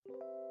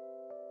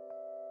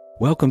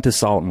Welcome to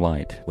Salt and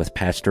Light with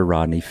Pastor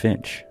Rodney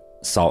Finch.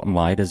 Salt and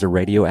Light is a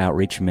radio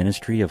outreach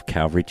ministry of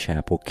Calvary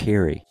Chapel,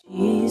 Cary.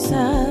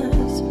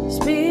 Jesus,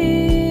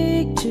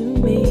 speak to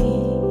me.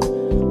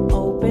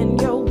 Open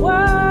your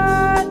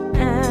word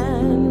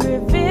and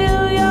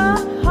reveal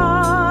your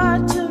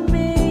heart to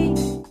me.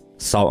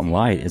 Salt and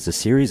Light is a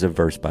series of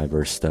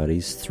verse-by-verse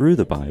studies through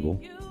the Bible,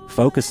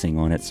 focusing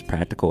on its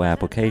practical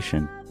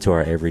application to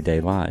our everyday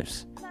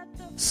lives.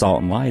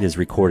 Salt and Light is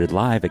recorded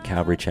live at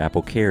Calvary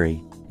Chapel,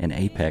 Cary in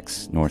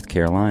Apex, North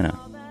Carolina.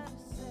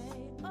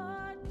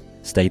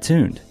 Stay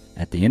tuned.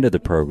 At the end of the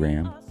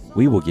program,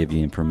 we will give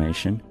you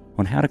information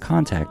on how to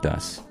contact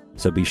us,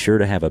 so be sure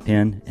to have a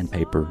pen and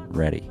paper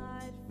ready.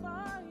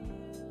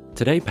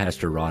 Today,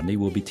 Pastor Rodney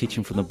will be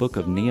teaching from the book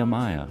of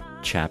Nehemiah,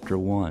 chapter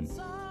 1.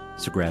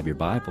 So grab your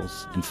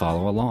Bibles and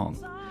follow along.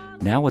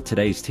 Now with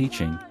today's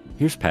teaching,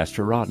 here's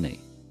Pastor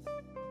Rodney.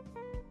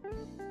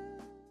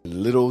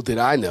 Little did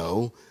I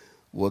know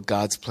what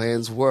God's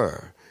plans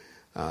were.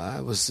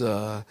 I was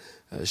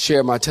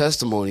share my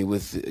testimony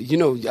with,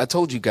 I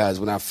told you guys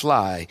when I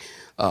fly,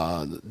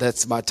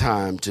 that's my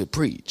time to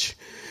preach.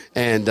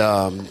 And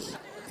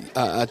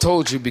I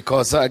told you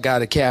because I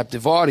got a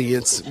captive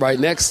audience right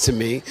next to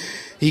me.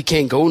 He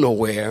can't go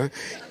nowhere.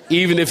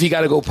 Even if he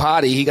got to go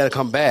potty, he got to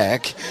come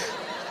back.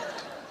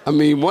 I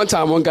mean, one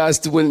time one guy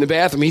went in the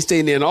bathroom. He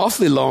stayed there an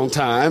awfully long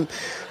time.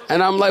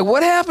 And I'm like,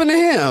 what happened to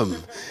him?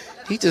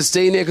 He just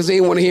stayed there because he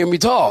didn't want to hear me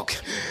talk.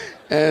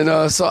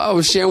 And so I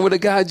was sharing with a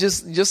guy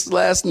just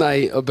last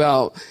night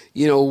about,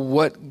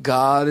 what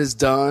God has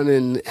done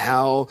and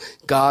how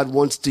God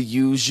wants to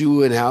use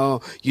you and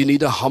how you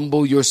need to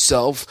humble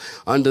yourself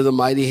under the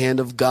mighty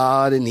hand of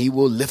God and he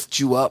will lift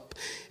you up.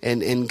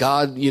 And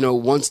God,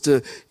 wants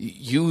to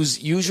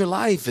use your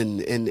life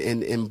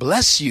and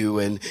bless you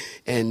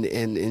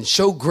and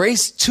show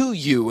grace to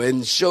you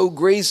and show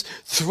grace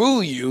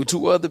through you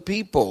to other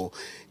people.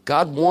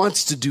 God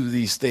wants to do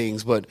these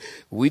things, but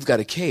we've got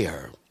to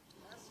care.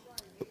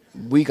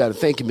 We got to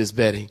thank you, Miss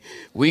Betty.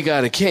 We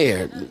got to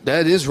care.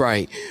 That is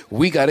right.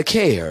 We got to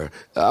care.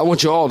 I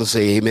want you all to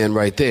say amen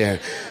right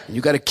there.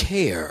 You got to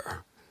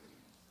care.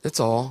 That's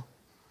all.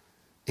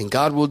 And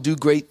God will do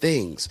great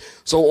things.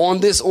 So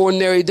on this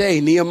ordinary day,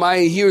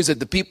 Nehemiah hears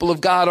that the people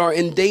of God are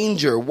in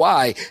danger.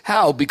 Why?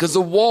 How? Because the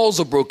walls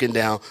are broken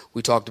down.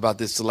 We talked about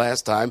this the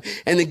last time.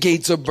 And the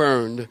gates are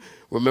burned.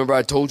 Remember,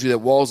 I told you that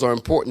walls are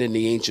important in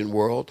the ancient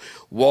world.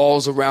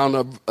 Walls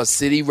around a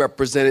city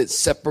represented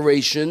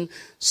separation,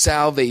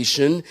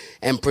 salvation,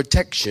 and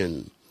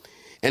protection.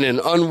 And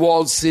an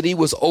unwalled city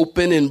was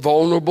open and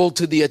vulnerable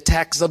to the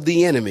attacks of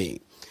the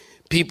enemy.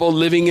 People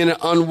living in an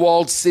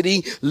unwalled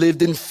city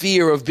lived in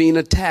fear of being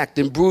attacked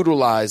and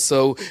brutalized.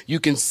 So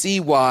you can see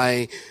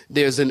why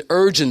there's an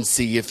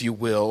urgency, if you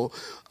will,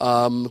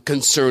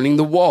 concerning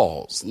the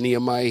walls.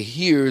 Nehemiah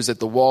hears that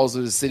the walls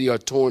of the city are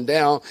torn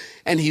down,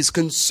 and he's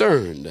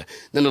concerned.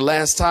 Then the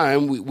last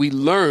time we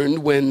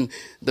learned when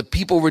the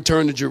people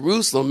returned to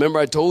Jerusalem, remember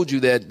I told you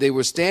that they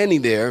were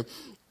standing there,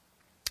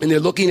 and they're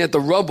looking at the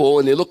rubble,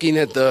 and they're looking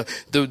at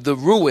the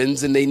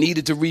ruins, and they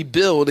needed to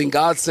rebuild. And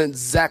God sent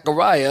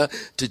Zechariah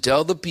to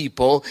tell the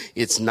people,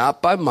 it's not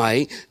by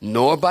might,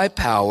 nor by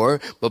power,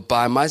 but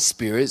by my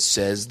spirit,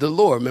 says the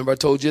Lord. Remember I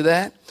told you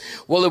that?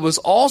 Well, it was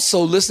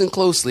also, listen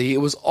closely, it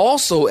was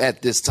also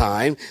at this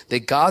time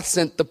that God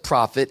sent the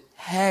prophet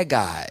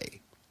Haggai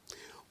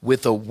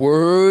with a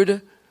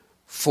word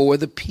for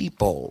the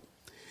people.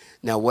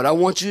 Now, what I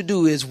want you to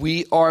do is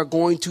we're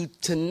going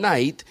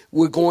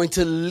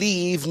to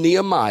leave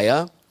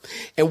Nehemiah,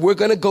 and we're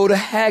going to go to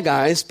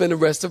Haggai and spend the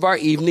rest of our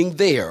evening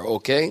there,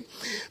 okay?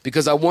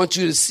 Because I want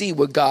you to see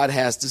what God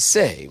has to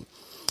say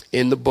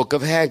in the book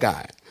of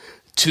Haggai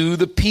to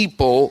the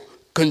people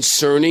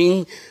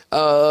concerning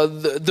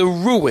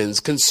the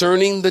ruins,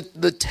 concerning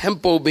the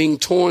temple being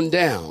torn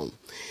down.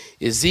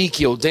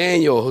 Ezekiel,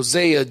 Daniel,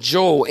 Hosea,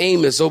 Joel,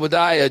 Amos,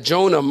 Obadiah,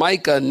 Jonah,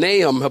 Micah,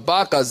 Nahum,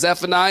 Habakkuk,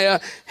 Zephaniah,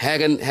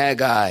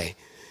 Haggai.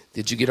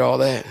 Did you get all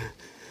that?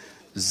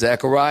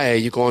 Zechariah,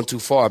 you're going too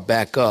far,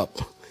 back up.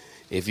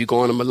 If you're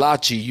going to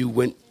Malachi, you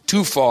went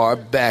too far,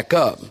 back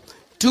up.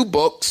 2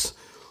 books,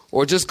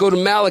 or just go to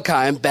Malachi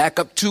and back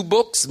up 2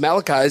 books.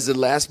 Malachi is the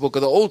last book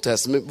of the Old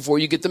Testament before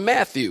you get to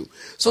Matthew.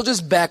 So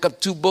just back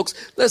up 2 books.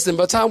 Listen,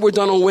 by the time we're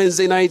done on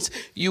Wednesday nights,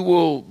 you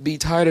will be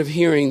tired of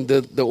hearing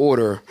the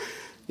order.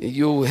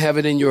 You'll have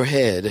it in your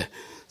head.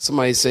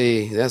 Somebody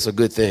say, that's a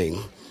good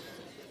thing.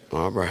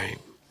 All right.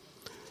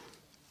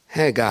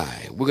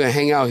 Haggai. We're going to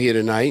hang out here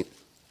tonight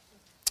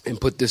and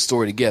put this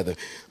story together.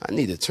 I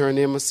need to turn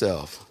there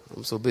myself.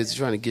 I'm so busy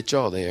trying to get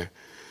y'all there.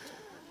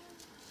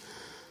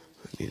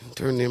 I need to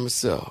turn there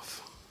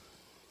myself.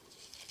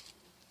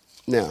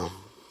 Now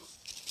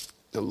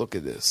look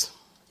at this.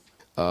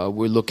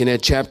 We're looking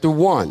at chapter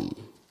 1.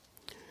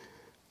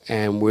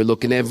 And we're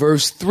looking at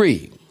verse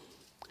 3.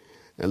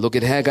 And look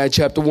at Haggai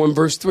chapter 1,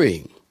 verse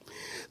 3.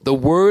 The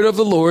word of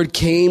the Lord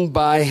came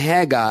by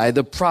Haggai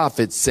the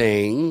prophet,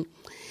 saying,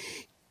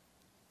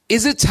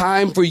 is it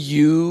time for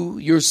you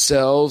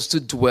yourselves to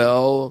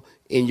dwell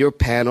in your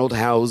paneled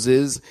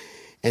houses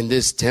and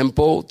this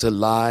temple to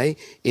lie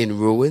in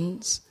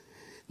ruins?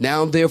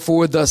 Now,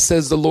 therefore, thus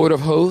says the Lord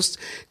of hosts,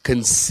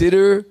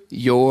 consider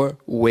your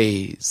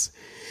ways.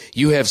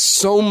 You have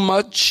so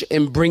much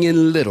and bring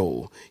in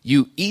little.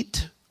 You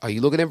eat. Are you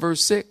looking at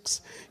verse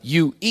 6?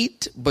 You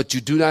eat, but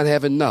you do not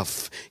have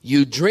enough.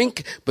 You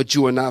drink, but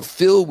you are not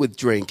filled with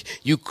drink.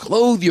 You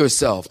clothe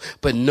yourself,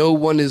 but no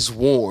one is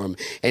warm.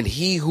 And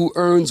he who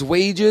earns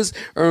wages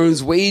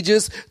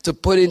to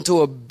put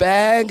into a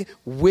bag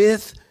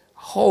with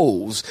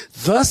holes.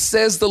 Thus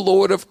says the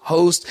Lord of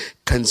hosts,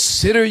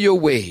 consider your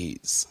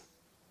ways.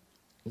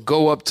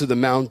 Go up to the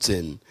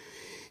mountain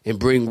and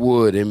bring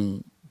wood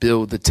and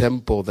build the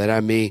temple that I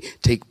may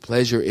take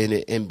pleasure in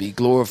it and be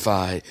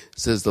glorified,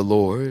 says the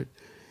Lord.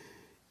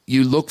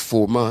 You look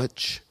for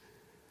much,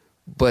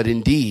 but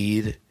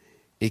indeed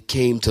it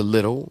came to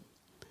little.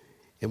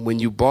 And when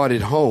you brought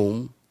it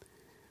home,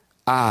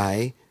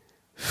 I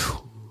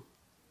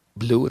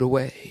blew it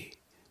away.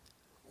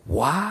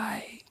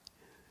 Why?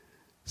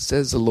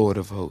 Says the Lord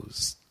of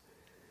hosts.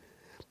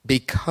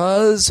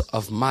 Because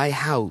of my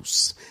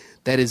house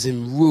that is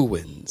in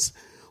ruins,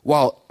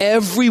 while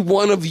every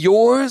one of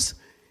yours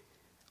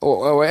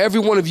or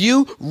every one of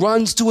you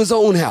runs to his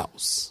own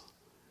house.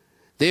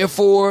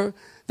 Therefore,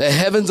 the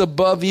heavens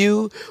above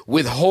you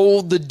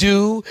withhold the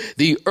dew,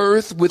 the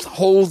earth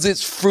withholds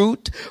its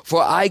fruit,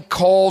 for I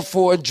called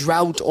for a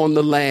drought on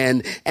the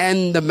land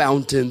and the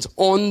mountains,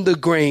 on the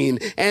grain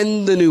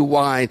and the new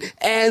wine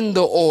and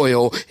the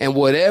oil, and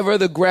whatever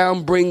the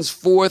ground brings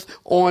forth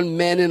on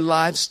men and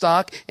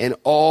livestock, and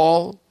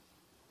on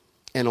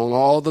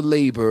all the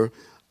labor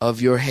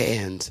of your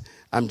hands.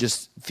 I'm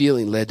just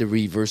feeling led to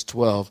read verse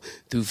 12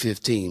 through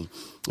 15.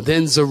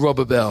 Then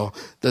Zerubbabel,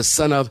 the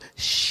son of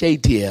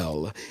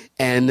Shealtiel,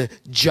 and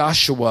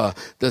Joshua,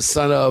 the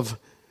son of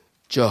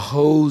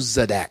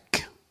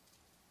Jehozadak,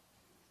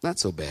 not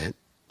so bad,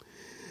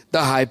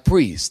 the high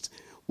priest,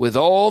 with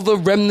all the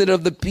remnant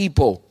of the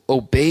people,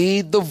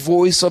 obeyed the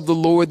voice of the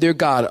Lord their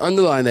God.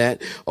 Underline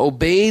that.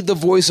 Obeyed the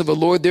voice of the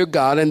Lord their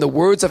God and the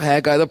words of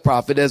Haggai the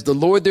prophet as the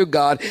Lord their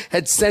God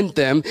had sent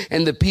them,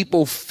 and the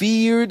people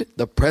feared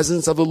the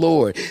presence of the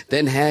Lord.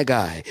 Then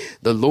Haggai,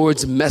 the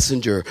Lord's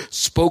messenger,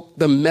 spoke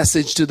the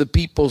message to the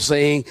people,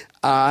 saying,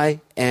 I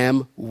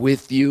am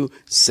with you,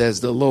 says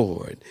the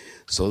Lord.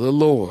 So the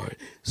Lord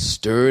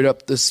stirred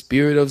up the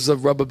spirit of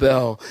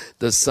Zerubbabel,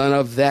 the son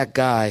of that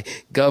guy,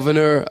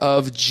 governor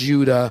of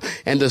Judah,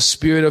 and the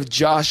spirit of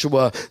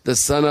Joshua, the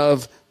son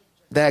of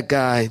that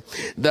guy,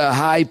 the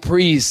high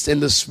priest,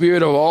 and the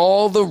spirit of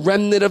all the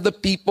remnant of the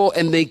people.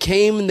 And they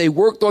came and they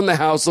worked on the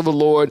house of the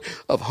Lord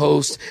of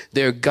hosts,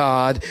 their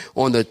God,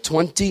 on the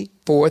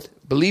 24th.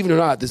 Believe it or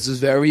not, this is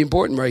very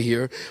important right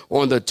here.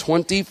 On the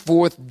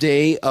 24th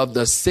day of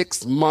the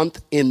 6th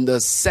month in the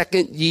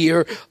 2nd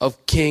year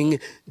of King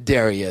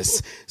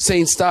Darius.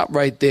 Saints, stop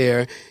right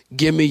there.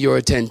 Give me your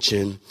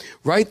attention.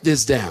 Write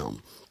this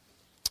down.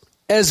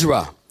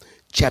 Ezra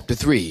chapter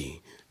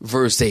 3,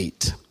 verse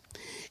 8.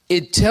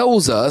 It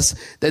tells us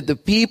that the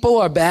people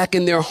are back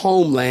in their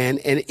homeland,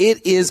 and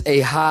it is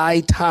a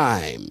high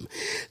time.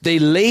 They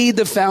laid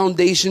the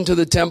foundation to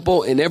the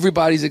temple, and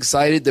everybody's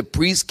excited. The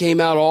priests came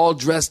out all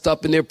dressed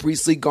up in their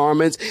priestly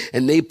garments,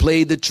 and they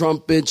played the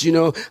trumpets. You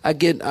know, I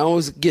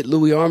always get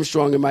Louis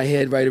Armstrong in my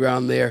head right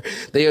around there.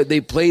 They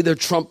play the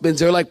trumpets.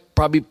 They're like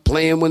probably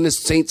playing when the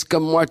saints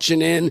come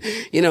marching in,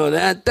 you know,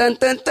 dun, dun,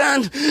 dun,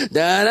 dun,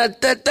 dun,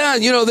 dun,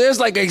 dun. You know, there's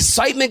like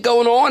excitement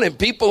going on, and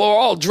people are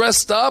all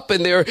dressed up,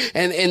 and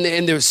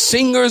there's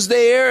singers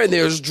there, and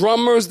there's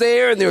drummers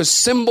there, and there's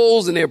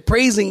cymbals, and they're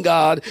praising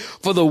God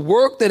for the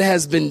work that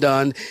has been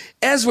done.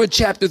 Ezra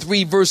chapter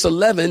 3 verse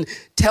 11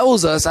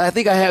 tells us, I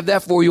think I have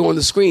that for you on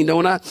the screen,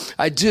 don't I?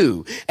 I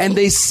do. And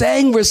they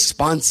sang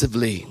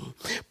responsively,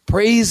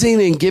 praising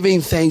and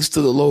giving thanks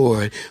to the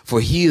Lord, for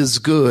he is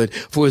good,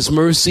 for his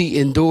mercy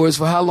endures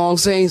for how long,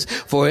 saints?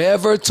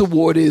 Forever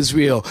toward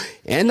Israel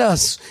and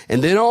us.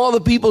 And then all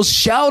the people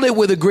shouted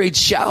with a great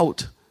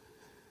shout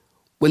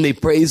when they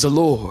praised the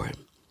Lord,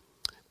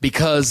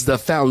 because the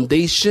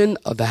foundation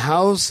of the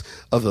house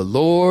of the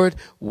Lord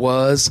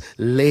was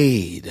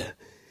laid.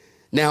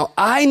 Now,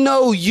 I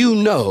know you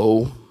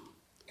know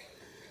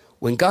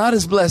when God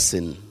is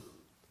blessing,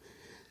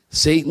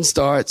 Satan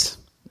starts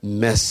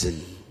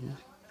messing.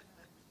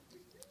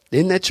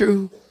 Isn't that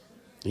true?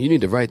 You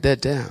need to write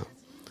that down.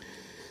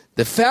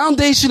 The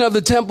foundation of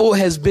the temple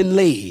has been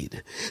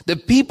laid. The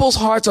people's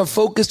hearts are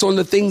focused on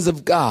the things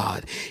of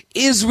God.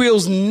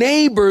 Israel's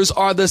neighbors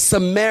are the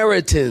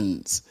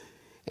Samaritans,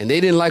 and they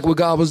didn't like what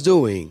God was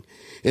doing.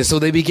 And so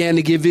they began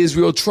to give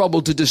Israel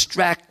trouble to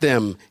distract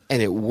them,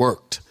 and it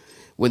worked.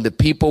 When the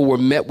people were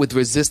met with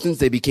resistance,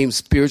 they became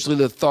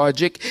spiritually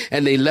lethargic,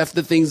 and they left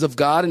the things of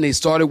God, and they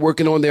started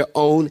working on their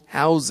own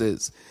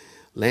houses,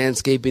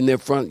 landscaping their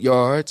front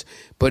yards,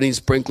 putting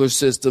sprinkler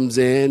systems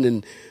in,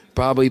 and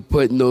probably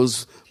putting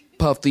those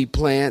puffy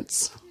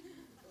plants.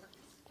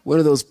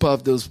 What are those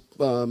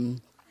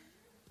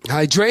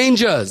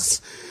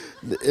hydrangeas?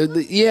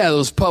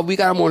 Those we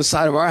got them on the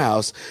side of our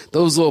house.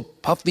 Those little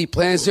puffy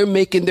plants, they're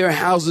making their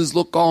houses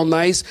look all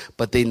nice,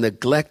 but they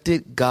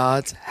neglected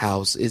God's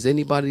house. Is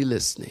anybody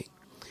listening?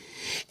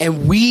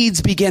 And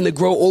weeds began to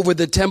grow over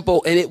the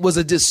temple, and it was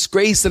a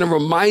disgrace and a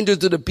reminder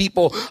to the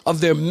people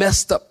of their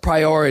messed up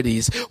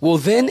priorities. Well,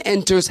 then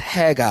enters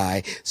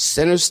Haggai,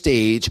 center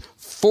stage,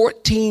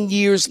 14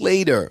 years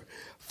later.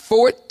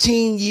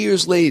 14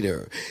 years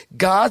later,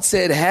 God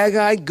said,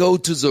 Haggai, go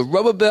to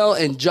Zerubbabel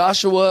and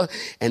Joshua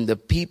and the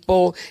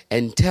people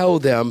and tell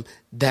them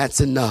that's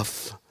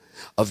enough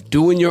of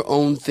doing your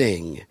own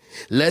thing.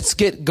 Let's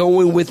get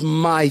going with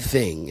my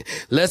thing.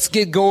 Let's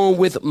get going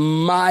with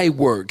my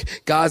work.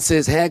 God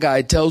says,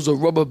 Haggai, tells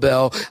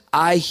Zerubbabel,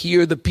 I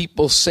hear the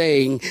people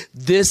saying,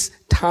 this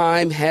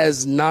time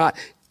has not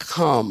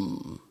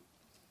come.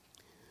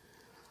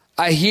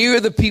 I hear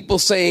the people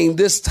saying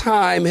this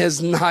time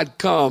has not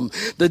come.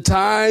 The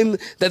time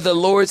that the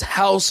Lord's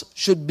house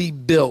should be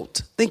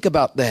built. Think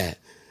about that.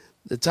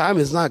 The time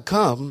has not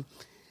come.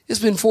 It's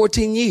been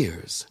 14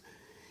 years.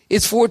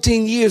 It's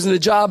 14 years and the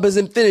job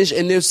isn't finished,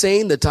 and they're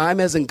saying the time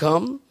hasn't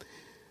come.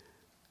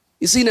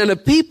 You see, now the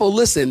people,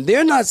 listen,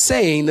 they're not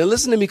saying, now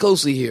listen to me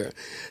closely here.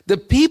 The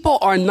people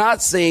are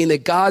not saying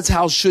that God's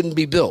house shouldn't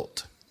be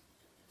built.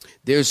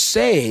 They're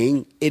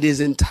saying it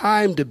isn't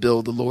time to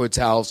build the Lord's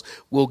house.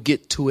 We'll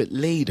get to it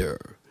later.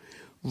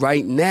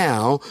 Right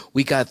now,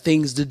 we got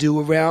things to do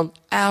around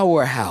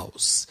our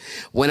house.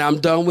 When I'm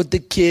done with the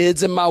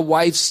kids and my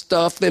wife's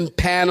stuff and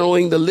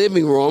paneling the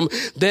living room,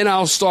 then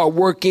I'll start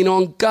working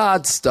on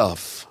God's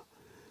stuff.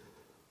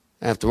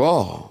 After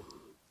all,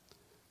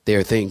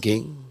 they're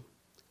thinking,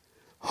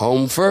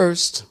 home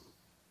first.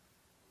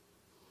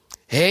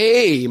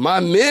 Hey, my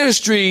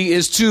ministry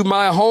is to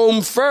my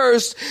home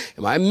first.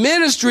 My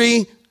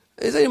ministry,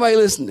 is anybody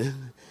listening?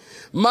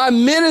 My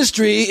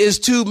ministry is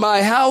to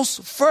my house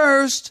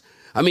first.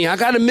 I mean, I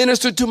got to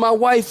minister to my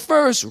wife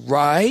first,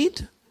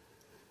 right?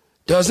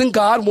 Doesn't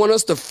God want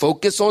us to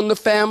focus on the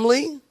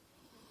family?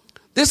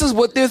 This is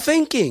what they're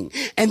thinking.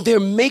 And they're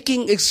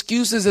making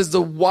excuses as to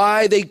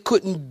why they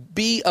couldn't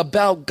be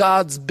about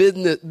God's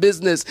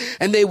business.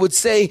 And they would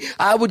say,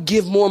 I would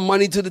give more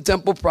money to the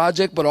temple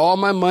project, but all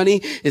my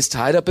money is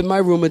tied up in my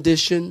room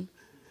addition.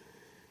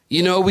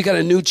 You know, we got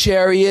a new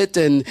chariot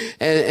and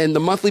the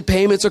monthly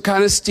payments are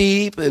kind of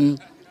steep.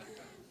 And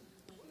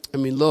I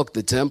mean, look,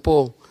 the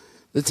temple's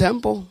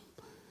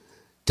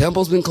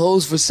been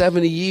closed for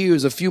 70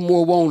 years. A few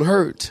more won't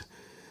hurt.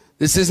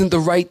 This isn't the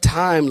right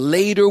time.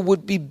 Later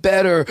would be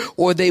better.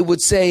 Or they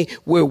would say,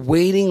 we're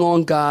waiting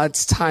on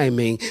God's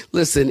timing.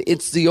 Listen,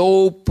 it's the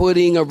old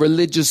putting a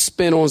religious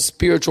spin on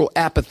spiritual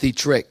apathy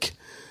trick.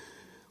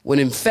 When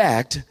in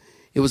fact,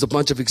 it was a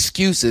bunch of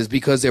excuses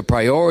because their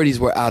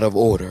priorities were out of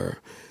order.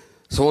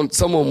 So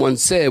someone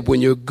once said, when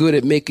you're good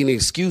at making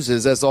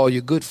excuses, that's all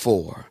you're good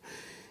for.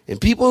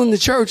 And people in the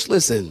church,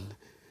 listen,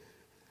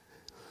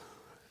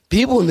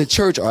 people in the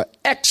church are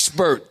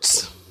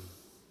experts.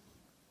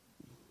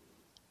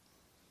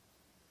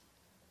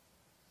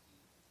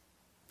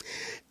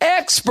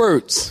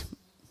 Experts,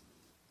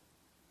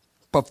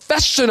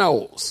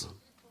 professionals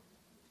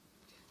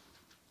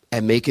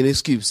at making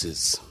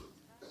excuses.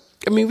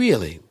 I mean,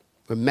 really,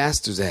 we're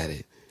masters at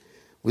it.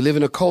 We live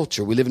in a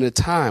culture, we live in a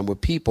time where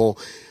people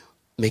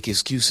make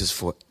excuses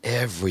for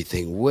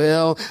everything.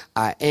 Well,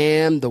 I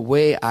am the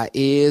way I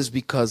is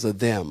because of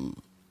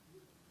them.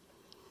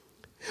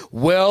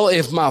 Well,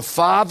 if my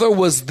father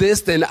was this,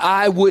 then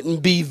I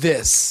wouldn't be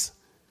this.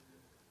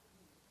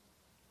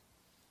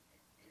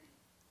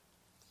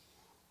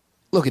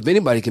 Look, if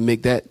anybody can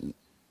make that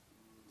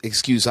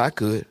excuse, I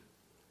could.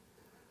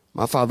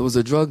 My father was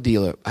a drug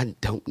dealer. I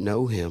don't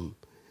know him.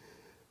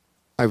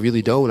 I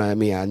really don't. I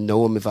mean, I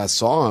know him if I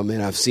saw him,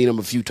 and I've seen him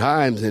a few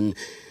times, and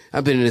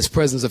I've been in his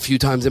presence a few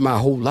times in my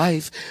whole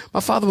life. My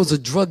father was a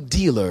drug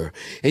dealer.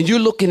 And you're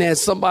looking at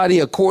somebody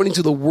according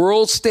to the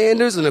world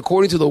standards and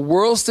according to the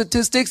world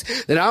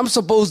statistics that I'm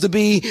supposed to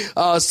be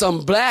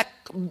some black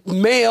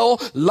male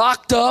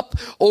locked up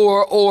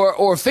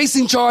or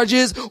facing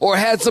charges or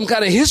had some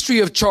kind of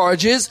history of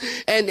charges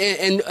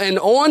and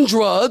on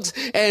drugs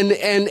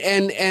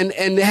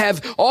and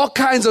have all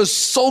kinds of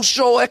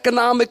social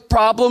economic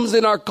problems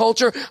in our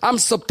culture. I'm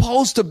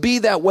supposed to be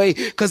that way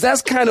because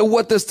that's kind of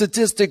what the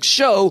statistics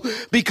show,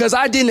 because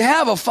I didn't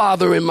have a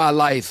father in my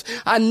life.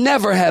 I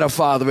never had a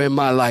father in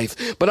my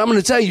life. But I'm going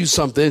to tell you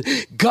something.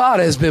 God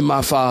has been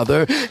my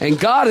father, and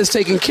God has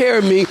taken care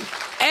of me,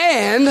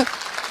 and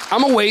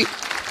I'm going to wait.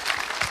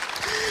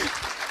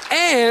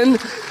 And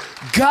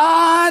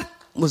God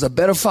was a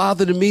better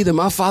father to me than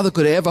my father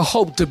could ever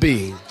hope to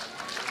be.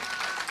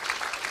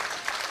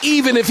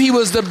 Even if he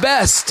was the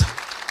best.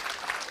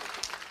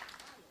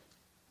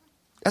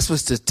 That's what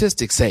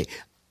statistics say.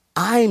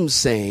 I'm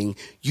saying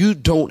you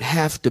don't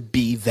have to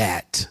be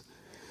that.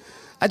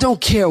 I don't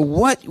care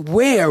what,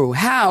 where,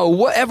 how,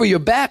 whatever your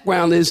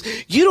background is,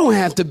 you don't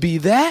have to be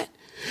that.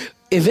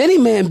 If any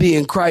man be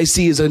in Christ,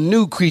 he is a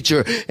new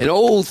creature, and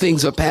old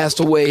things are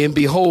passed away, and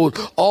behold,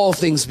 all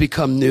things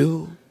become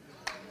new.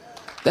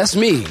 That's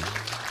me.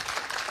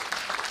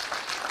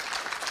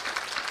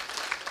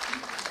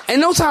 And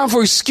no time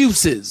for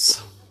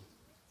excuses.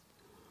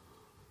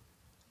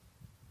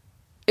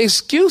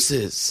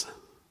 Excuses.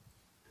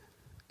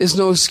 There's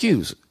no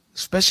excuse,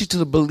 especially to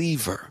the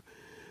believer,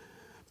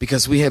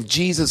 because we have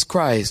Jesus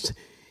Christ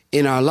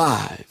in our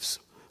lives.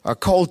 Our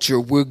culture,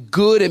 we're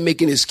good at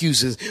making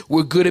excuses.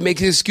 We're good at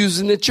making excuses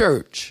in the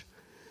church.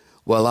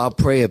 Well, I'll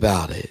pray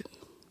about it.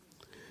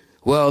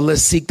 Well,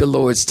 let's seek the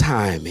Lord's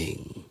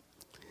timing.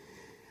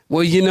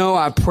 Well,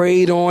 I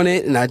prayed on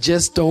it, and I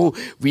just don't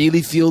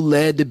really feel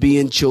led to be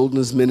in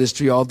children's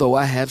ministry, although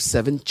I have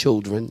 7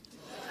 children.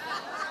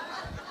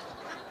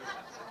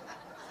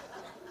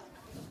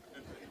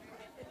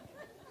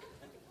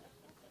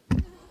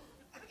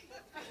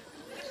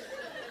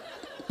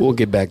 We'll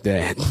get back to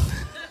that.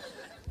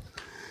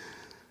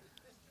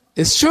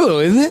 It's true,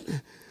 isn't it?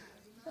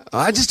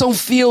 I just don't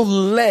feel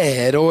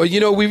led, or,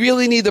 we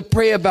really need to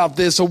pray about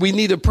this, or we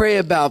need to pray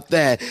about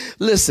that.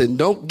 Listen,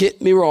 don't get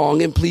me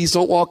wrong, and please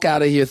don't walk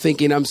out of here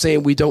thinking I'm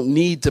saying we don't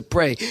need to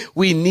pray.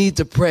 We need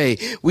to pray.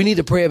 We need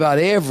to pray about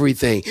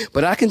everything.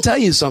 But I can tell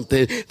you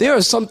something. There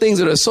are some things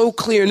that are so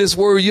clear in this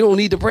word, you don't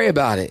need to pray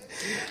about it.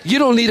 You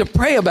don't need to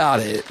pray about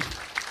it.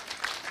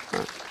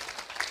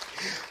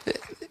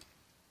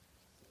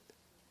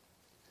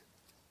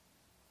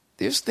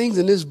 There's things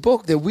in this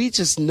book that we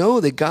just know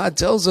that God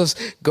tells us,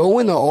 go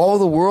into all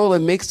the world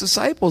and make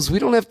disciples. We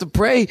don't have to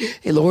pray,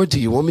 hey, Lord, do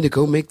you want me to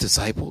go make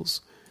disciples?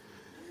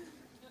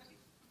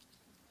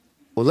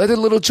 Well, let the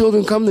little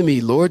children come to me.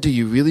 Lord, do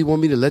you really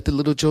want me to let the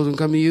little children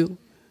come to you?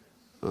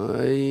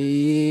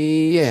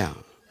 Yeah.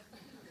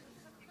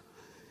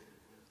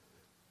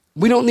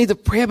 We don't need to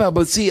pray about it.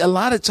 But see, a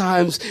lot of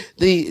times,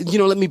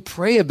 let me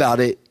pray about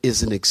it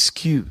is an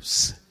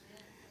excuse.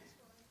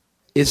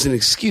 It's an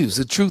excuse.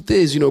 The truth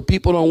is,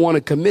 people don't want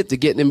to commit to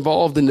getting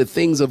involved in the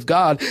things of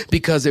God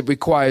because it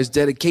requires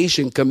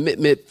dedication,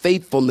 commitment,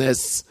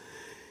 faithfulness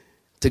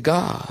to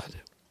God.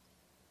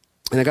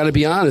 And I got to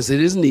be honest,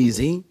 it isn't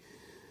easy.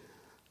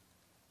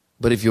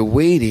 But if you're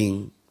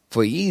waiting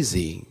for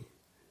easy,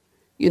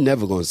 you're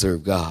never going to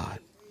serve God.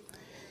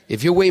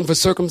 If you're waiting for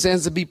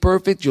circumstances to be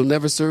perfect, you'll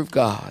never serve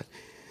God.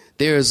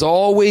 There is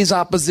always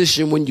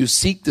opposition when you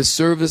seek to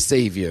serve a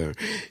Savior.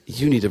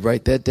 You need to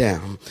write that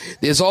down.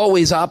 There's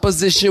always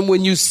opposition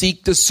when you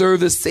seek to serve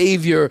the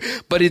Savior,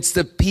 but it's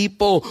the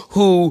people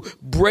who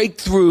break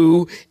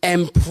through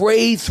and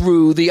pray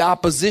through the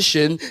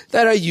opposition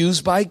that are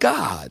used by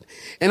God.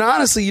 And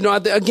honestly,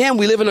 again,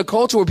 we live in a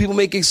culture where people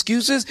make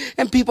excuses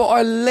and people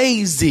are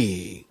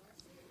lazy.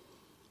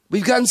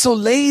 We've gotten so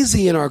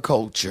lazy in our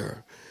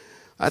culture.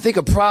 I think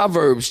of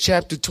Proverbs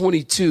chapter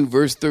 22,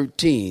 verse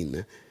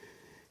 13.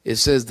 It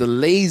says, the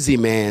lazy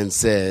man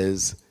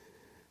says,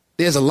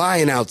 there's a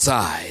lion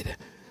outside.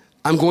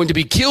 I'm going to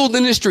be killed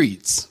in the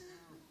streets.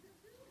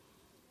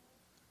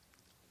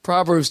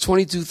 Proverbs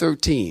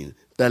 22:13.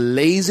 The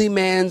lazy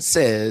man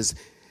says,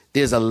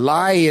 there's a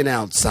lion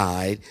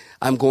outside.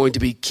 I'm going to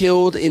be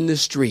killed in the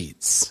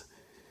streets.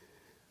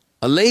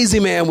 A lazy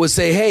man would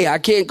say, hey, I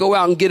can't go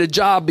out and get a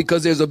job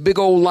because there's a big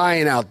old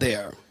lion out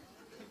there.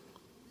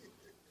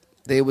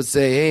 They would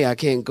say, hey, I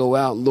can't go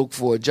out and look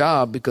for a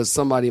job because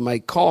somebody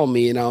might call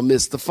me and I'll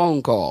miss the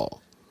phone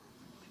call.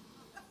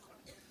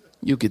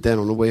 You get that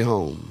on the way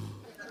home.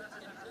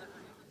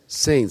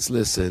 Saints,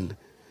 listen,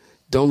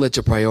 don't let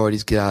your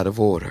priorities get out of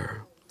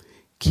order.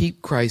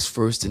 Keep Christ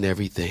first in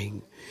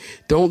everything.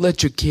 Don't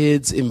let your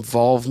kids'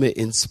 involvement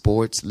in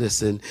sports.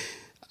 Listen,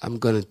 I'm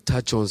going to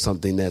touch on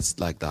something that's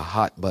like the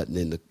hot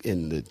button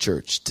in the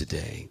church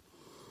today.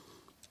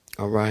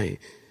 All right.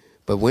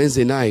 But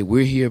Wednesday night,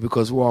 we're here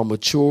because we're all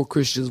mature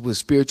Christians with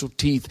spiritual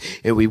teeth,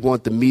 and we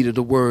want the meat of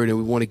the word, and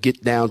we want to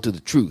get down to the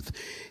truth.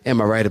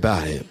 Am I right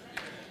about it?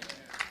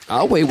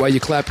 I'll wait while you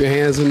clap your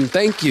hands, and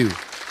thank you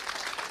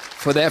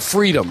for that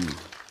freedom.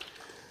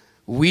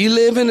 We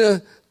live in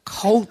a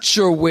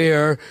culture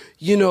where,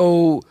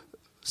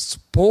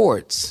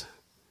 sports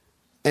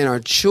and our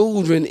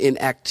children in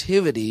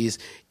activities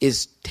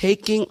is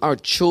taking our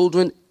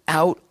children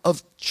out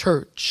of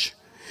church.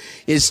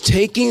 Is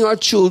taking our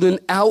children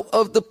out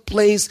of the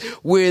place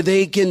where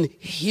they can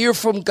hear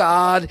from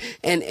God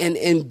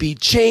and be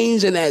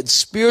changed, and that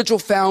spiritual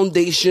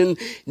foundation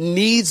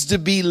needs to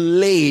be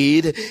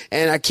laid.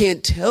 And I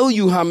can't tell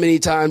you how many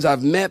times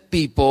I've met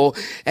people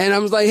and I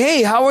was like,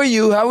 hey, how are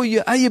you? How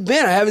you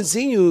been? I haven't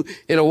seen you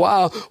in a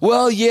while.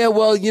 Well, I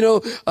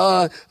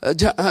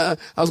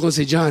was going to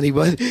say Johnny,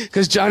 but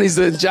because Johnny's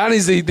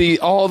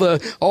all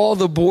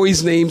the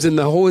boys' names in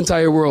the whole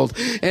entire world.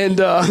 And,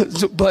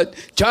 but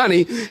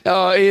Johnny,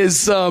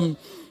 he's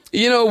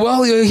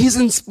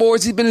in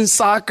sports. He's been in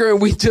soccer,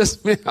 and we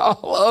just been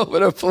all over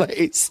the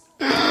place.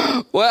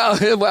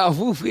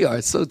 Wow, we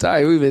are so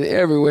tired. We've been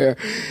everywhere.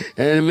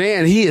 And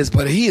man, he is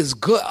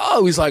good.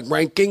 Oh, he's like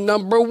ranking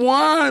number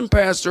 1,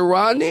 Pastor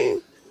Rodney.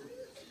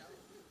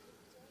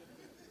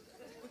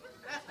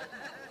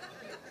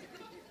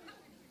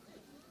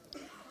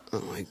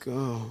 Oh my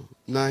God.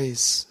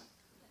 Nice.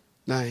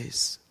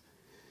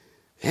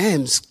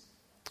 And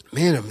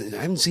man,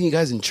 I haven't seen you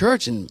guys in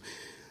church in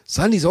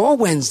Sundays or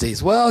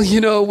Wednesdays.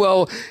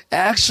 Well,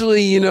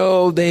 actually,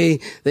 they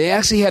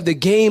actually have the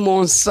game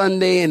on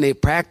Sunday and they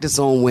practice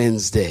on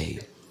Wednesday.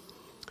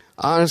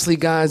 Honestly,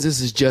 guys, this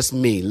is just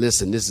me.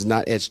 Listen, this is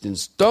not etched in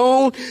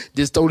stone.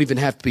 This don't even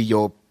have to be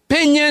your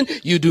opinion.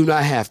 You do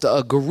not have to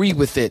agree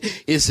with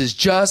it. This is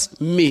just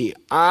me.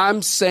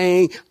 I'm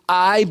saying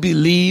I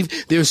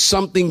believe there's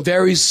something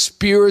very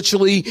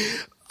spiritually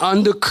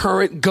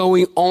undercurrent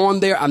going on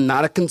there. I'm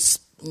not a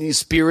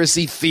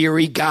conspiracy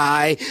theory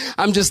guy.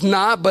 I'm just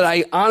not, but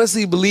I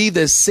honestly believe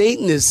that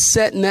Satan is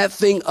setting that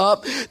thing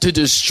up to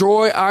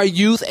destroy our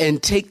youth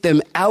and take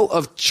them out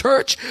of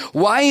church.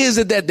 Why is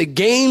it that the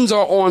games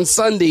are on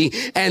Sunday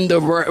and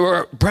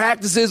the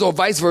practices, or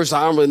vice versa?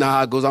 I don't really know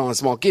how it goes on with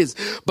small kids,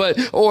 but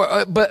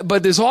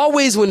there's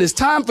always, when it's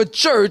time for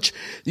church,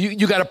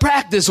 you got to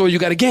practice or you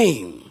got a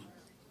game.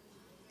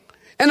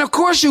 And of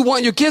course you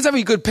want your kids,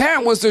 every good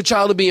parent wants their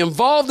child to be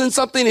involved in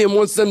something and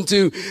wants them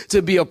to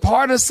be a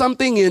part of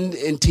something.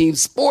 And team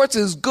sports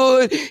is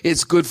good.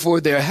 It's good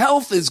for their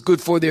health. It's good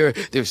for their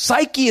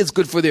psyche. It's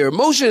good for their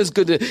emotion. It's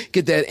good to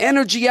get that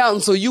energy out.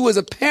 And so you as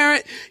a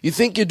parent, you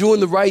think you're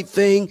doing the right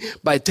thing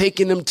by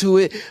taking them to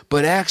it.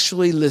 But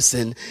actually,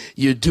 listen,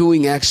 you're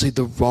doing actually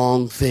the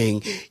wrong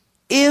thing.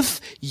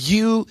 If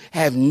you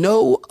have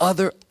no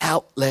other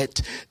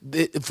outlet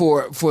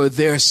for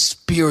their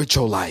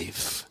spiritual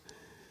life,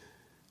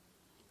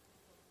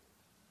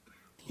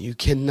 you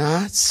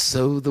cannot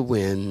sow the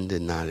wind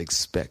and not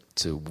expect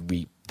to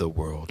reap the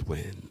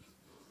whirlwind.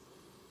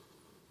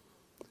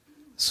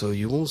 So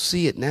you won't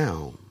see it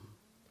now,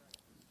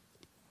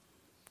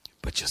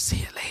 but you'll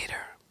see it later.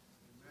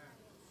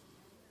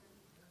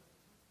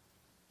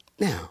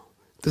 Now,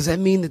 does that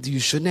mean that you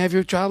shouldn't have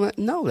your child?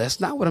 No,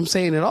 that's not what I'm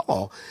saying at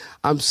all.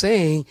 I'm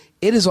saying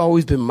it has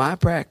always been my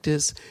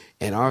practice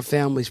and our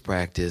family's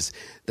practice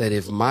that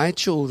if my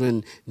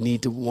children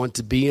need to want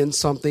to be in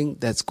something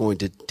that's going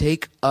to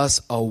take us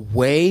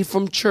away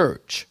from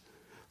church,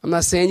 I'm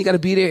not saying you got to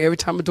be there every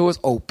time the door is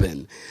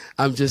open.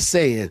 I'm just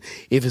saying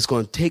if it's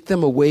going to take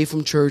them away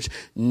from church,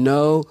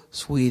 no,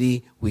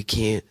 sweetie, we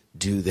can't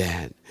do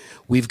that.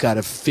 We've got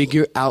to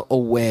figure out a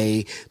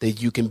way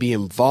that you can be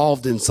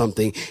involved in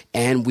something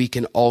and we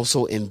can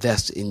also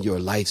invest in your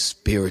life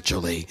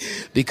spiritually,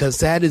 because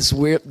that is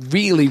where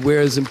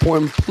it's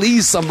important.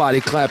 Please, somebody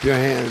clap your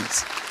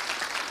hands.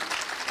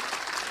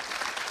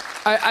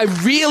 I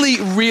really,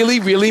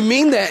 really, really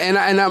mean that. And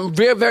I'm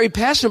very, very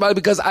passionate about it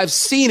because I've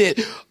seen it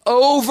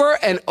over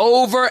and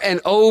over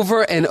and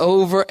over and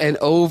over and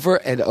over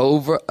and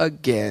over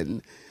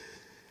again.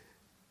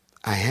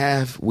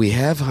 We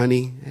have,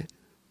 honey.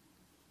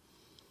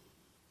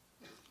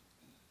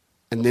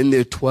 And then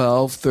they're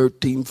 12,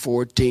 13,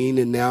 14,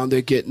 and now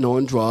they're getting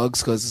on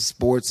drugs because of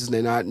sports and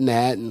they're not in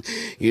that. And,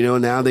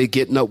 now they're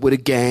getting up with a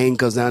gang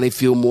because now they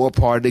feel more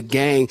part of the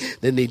gang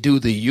than they do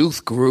the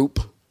youth group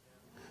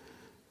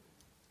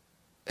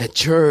at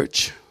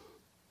church.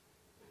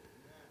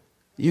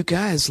 You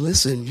guys,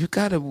 listen,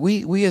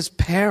 we as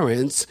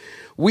parents,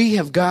 we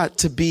have got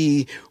to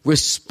be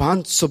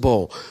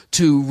responsible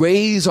to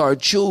raise our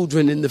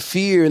children in the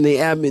fear and the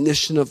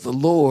admonition of the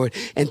Lord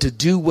and to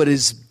do what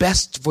is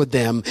best for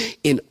them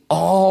in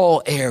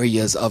all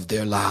areas of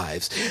their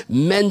lives,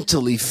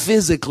 mentally,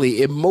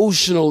 physically,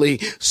 emotionally,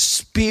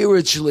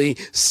 spiritually,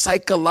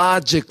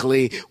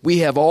 psychologically. We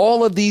have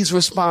all of these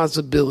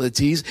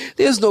responsibilities.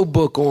 There's no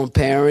book on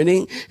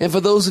parenting. And for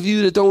those of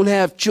you that don't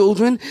have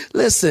children,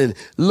 listen,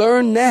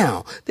 learn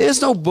now.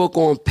 There's no book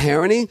on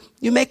parenting.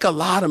 You make a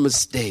lot of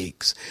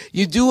mistakes.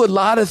 You do a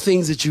lot of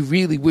things that you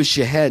really wish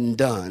you hadn't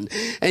done.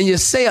 And you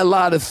say a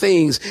lot of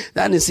things.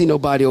 I didn't see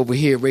nobody over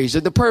here raise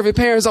it. The perfect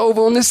parents are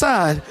over on this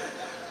side.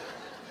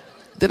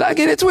 Did I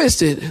get it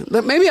twisted?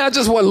 Maybe I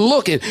just wasn't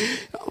looking.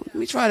 Let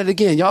me try that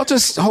again. Y'all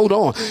just hold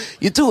on.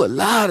 You do a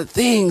lot of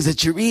things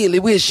that you really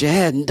wish you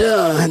hadn't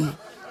done.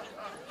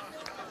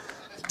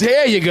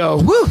 There you go.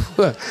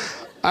 Woo.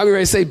 I'm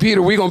ready to say,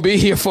 Peter, we're going to be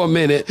here for a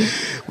minute.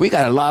 We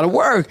got a lot of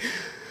work.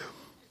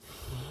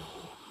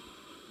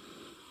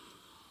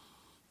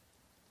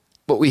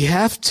 But we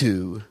have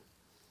to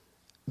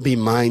be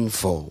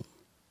mindful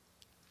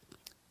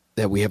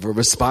that we have a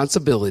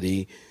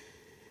responsibility.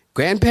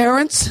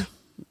 Grandparents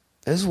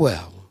as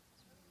well.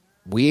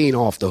 We ain't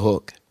off the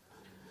hook.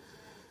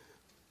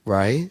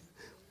 Right?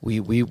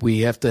 We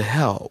have to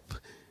help.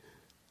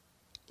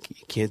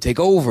 You can't take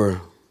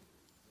over,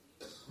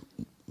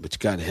 but you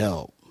got to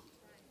help.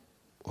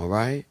 All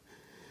right?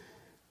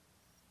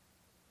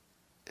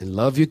 And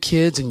love your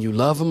kids, and you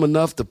love them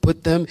enough to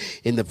put them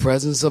in the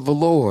presence of the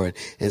Lord.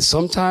 And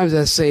sometimes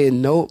that's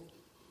saying, nope,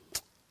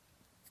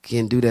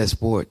 can't do that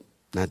sport.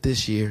 Not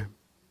this year.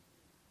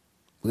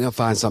 We're going to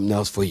find something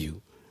else for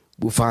you.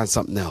 We'll find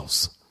something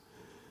else.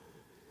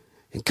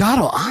 And God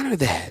will honor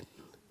that.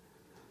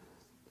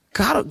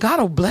 God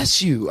will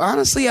bless you.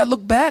 Honestly, I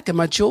look back at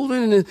my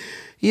children and,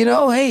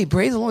 hey,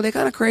 praise the Lord. They're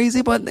kind of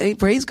crazy, but hey,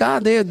 praise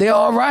God. They're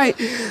all right.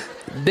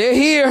 They're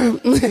here.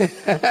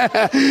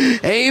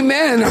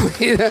 Amen.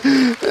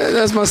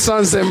 That's my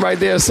son sitting right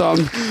there. So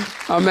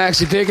I'm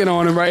actually picking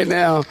on him right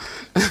now.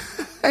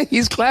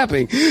 He's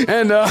clapping.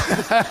 And,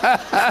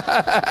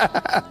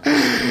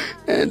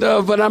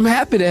 but I'm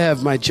happy to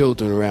have my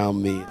children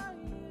around me.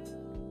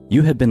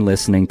 You have been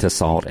listening to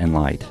Salt and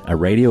Light, a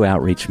radio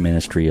outreach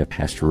ministry of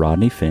Pastor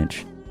Rodney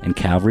Finch and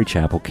Calvary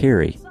Chapel,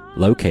 Cary,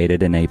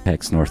 located in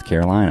Apex, North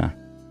Carolina.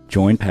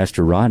 Join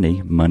Pastor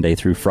Rodney Monday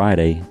through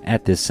Friday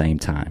at this same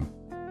time.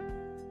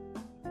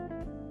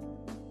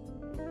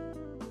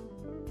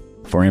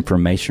 For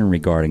information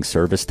regarding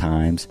service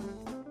times,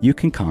 you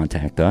can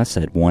contact us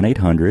at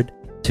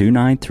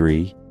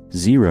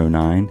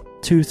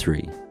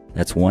 1-800-293-0923.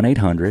 That's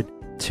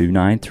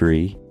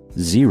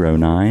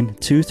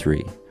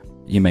 1-800-293-0923.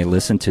 You may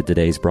listen to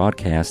today's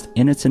broadcast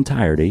in its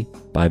entirety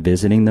by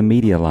visiting the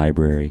media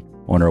library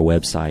on our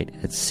website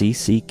at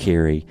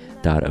cccary.org.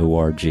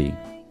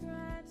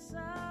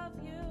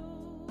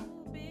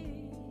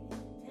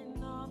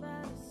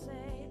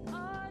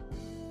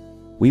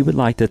 We would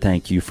like to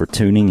thank you for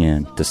tuning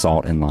in to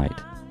Salt and Light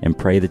and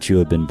pray that you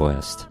have been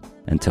blessed.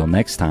 Until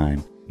next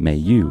time, may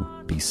you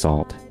be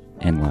salt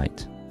and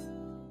light.